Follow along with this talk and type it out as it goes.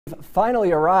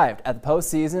Finally arrived at the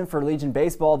postseason for Legion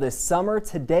baseball this summer.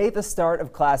 Today, the start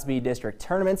of Class B district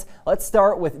tournaments. Let's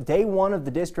start with day one of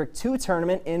the District 2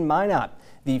 tournament in Minot.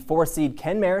 The 4-seed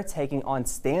Kenmare taking on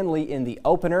Stanley in the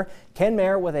opener.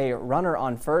 Kenmare with a runner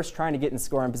on first, trying to get in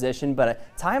scoring position, but a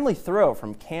timely throw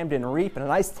from Camden Reap and a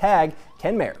nice tag.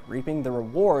 Kenmare reaping the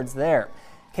rewards there.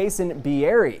 Kason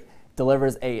Bieri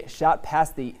delivers a shot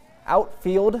past the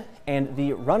outfield, and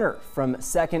the runner from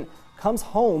second comes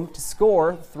home to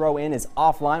score. The throw in is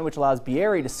offline, which allows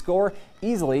Bieri to score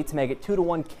easily to make it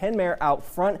 2-1 Kenmare out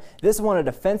front. This one a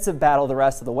defensive battle the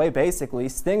rest of the way, basically.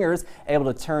 Stingers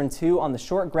able to turn two on the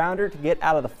short grounder to get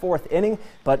out of the fourth inning,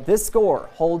 but this score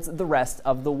holds the rest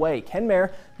of the way.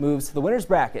 Kenmare moves to the winner's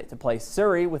bracket to play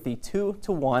Surrey with the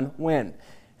 2-1 win.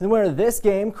 The winner of this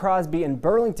game, Crosby and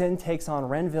Burlington, takes on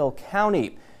Renville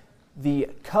County. The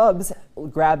Cubs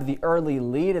grab the early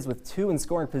lead as with two in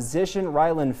scoring position,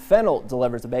 Rylan Fennell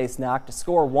delivers a base knock to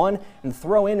score one, and the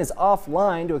throw in is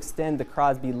offline to extend the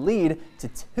Crosby lead to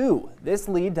 2. This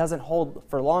lead doesn't hold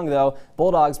for long though.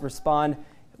 Bulldogs respond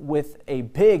with a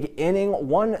big inning.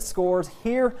 One scores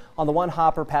here on the one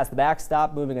hopper past the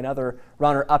backstop, moving another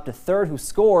runner up to third, who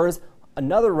scores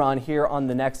another run here on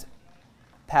the next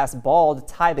pass ball to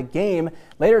tie the game.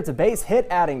 Later, it's a base hit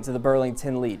adding to the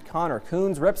Burlington lead. Connor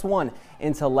Coons rips one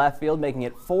into left field, making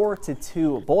it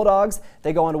 4-2 Bulldogs.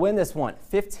 They go on to win this one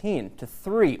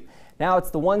 15-3. Now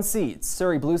it's the 1 seed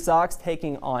Surrey Blue Sox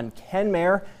taking on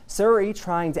Kenmare. Surrey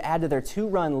trying to add to their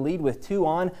 2-run lead with 2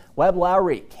 on. Webb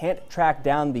Lowry can't track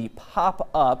down the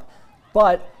pop-up,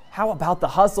 but how about the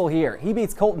hustle here? He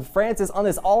beats Colton Francis on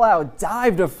this all-out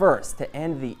dive to first to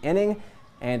end the inning.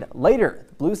 And later,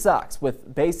 the Blue Sox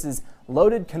with bases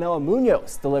loaded, Canoa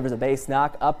Munoz delivers a base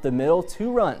knock up the middle.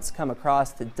 2 runs come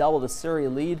across to double the Surrey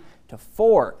lead to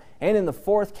 4. And in the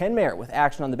fourth, Kenmare with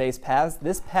action on the base paths.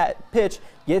 This pitch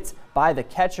gets by the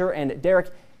catcher, and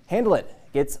Derek Handlin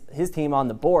gets his team on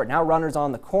the board. Now runners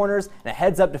on the corners, and a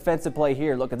heads-up defensive play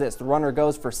here. Look at this. The runner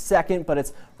goes for second, but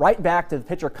it's right back to the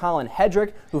pitcher Colin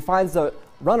Hedrick, who finds the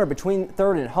runner between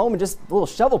third and home, and just a little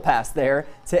shovel pass there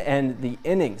to end the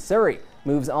inning. Surrey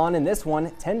moves on in this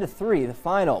one, 10-3, the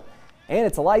final. And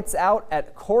it's lights out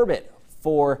at Corbett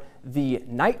for the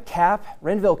nightcap.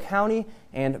 Renville County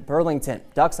and Burlington.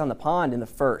 Ducks on the pond in the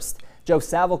first. Joe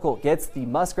Savicle gets the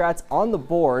Muskrats on the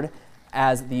board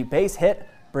as the base hit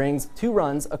brings 2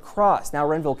 runs across. Now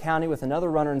Renville County with another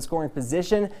runner in scoring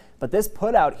position, but this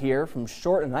put out here from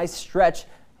short, a nice stretch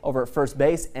over at first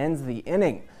base, ends the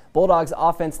inning. Bulldogs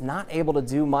offense not able to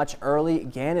do much early.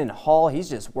 Gannon Hall, he's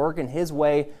just working his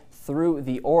way through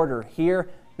the order here.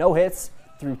 No hits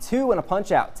through 2 and a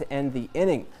punch out to end the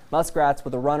inning. Muskrats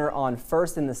with a runner on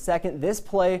first in the second. This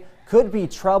play could be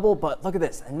trouble, but look at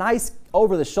this. A nice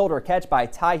over-the-shoulder catch by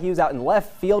Ty Hughes out in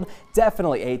left field.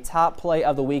 Definitely a top play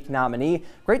of the week nominee.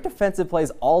 Great defensive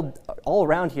plays all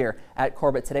around here at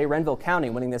Corbett today. Renville County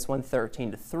winning this one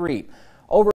 13-3.